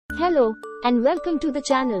Hello, and welcome to the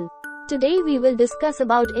channel. Today we will discuss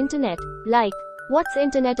about internet, like, what's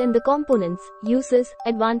internet and the components, uses,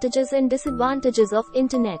 advantages and disadvantages of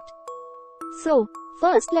internet. So,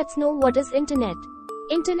 first let's know what is internet.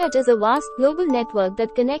 Internet is a vast global network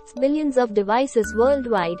that connects billions of devices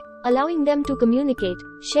worldwide, allowing them to communicate,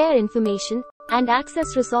 share information, and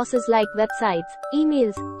access resources like websites,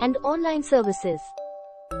 emails, and online services.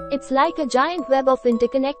 It's like a giant web of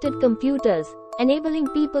interconnected computers, enabling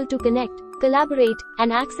people to connect, collaborate,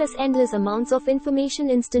 and access endless amounts of information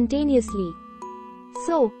instantaneously.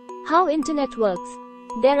 So, how internet works?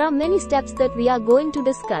 There are many steps that we are going to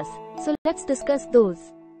discuss, so let's discuss those.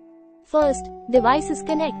 First, devices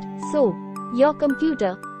connect. So, your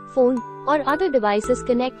computer, phone, or other devices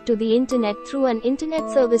connect to the internet through an internet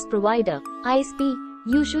service provider, ISP,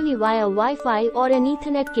 usually via Wi-Fi or an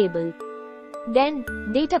Ethernet cable. Then,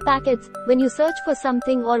 data packets. When you search for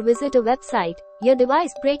something or visit a website, your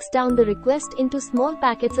device breaks down the request into small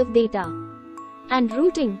packets of data. And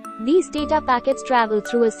routing. These data packets travel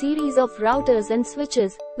through a series of routers and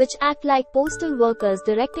switches, which act like postal workers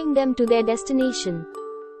directing them to their destination.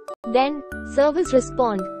 Then, servers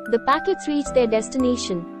respond. The packets reach their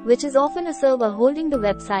destination, which is often a server holding the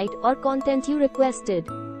website or content you requested.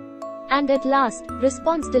 And at last,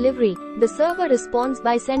 response delivery. The server responds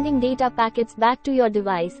by sending data packets back to your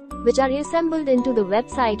device, which are assembled into the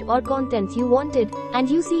website or content you wanted, and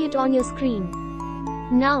you see it on your screen.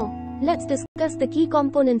 Now, let's discuss the key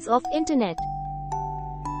components of internet.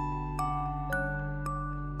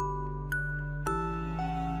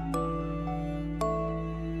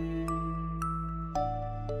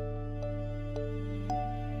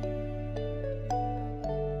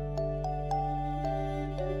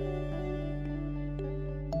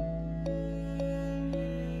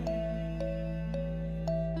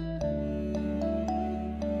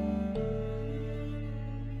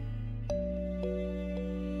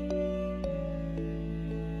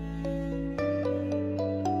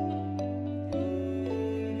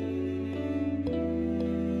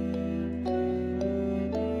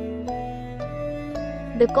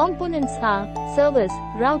 The components are servers,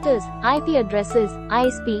 routers, IP addresses,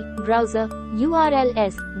 ISP, browser,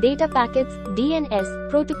 URLs, data packets,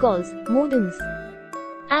 DNS, protocols, modems.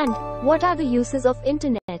 And what are the uses of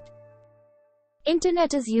internet?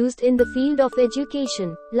 Internet is used in the field of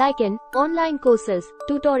education, like in online courses,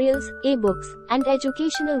 tutorials, ebooks, and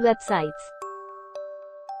educational websites.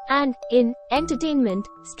 And in entertainment,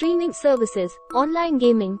 streaming services, online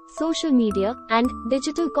gaming, social media, and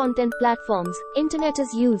digital content platforms, internet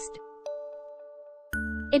is used.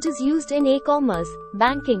 It is used in e-commerce,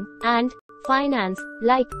 banking, and finance,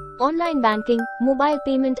 like online banking, mobile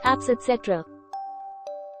payment apps, etc.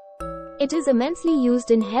 It is immensely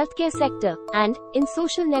used in healthcare sector and in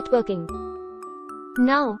social networking.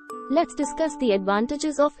 Now, let's discuss the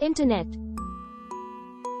advantages of internet.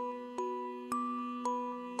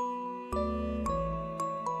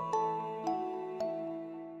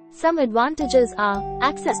 Some advantages are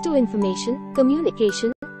access to information,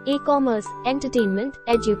 communication, e-commerce, entertainment,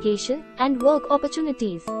 education, and work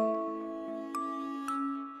opportunities.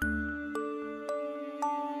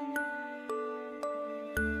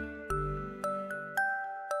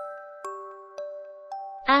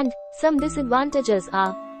 And some disadvantages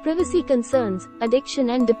are privacy concerns,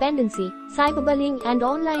 addiction and dependency, cyberbullying and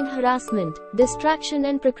online harassment, distraction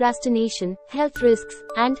and procrastination, health risks,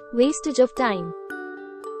 and wastage of time.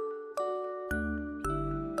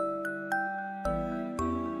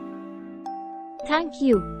 Thank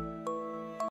you.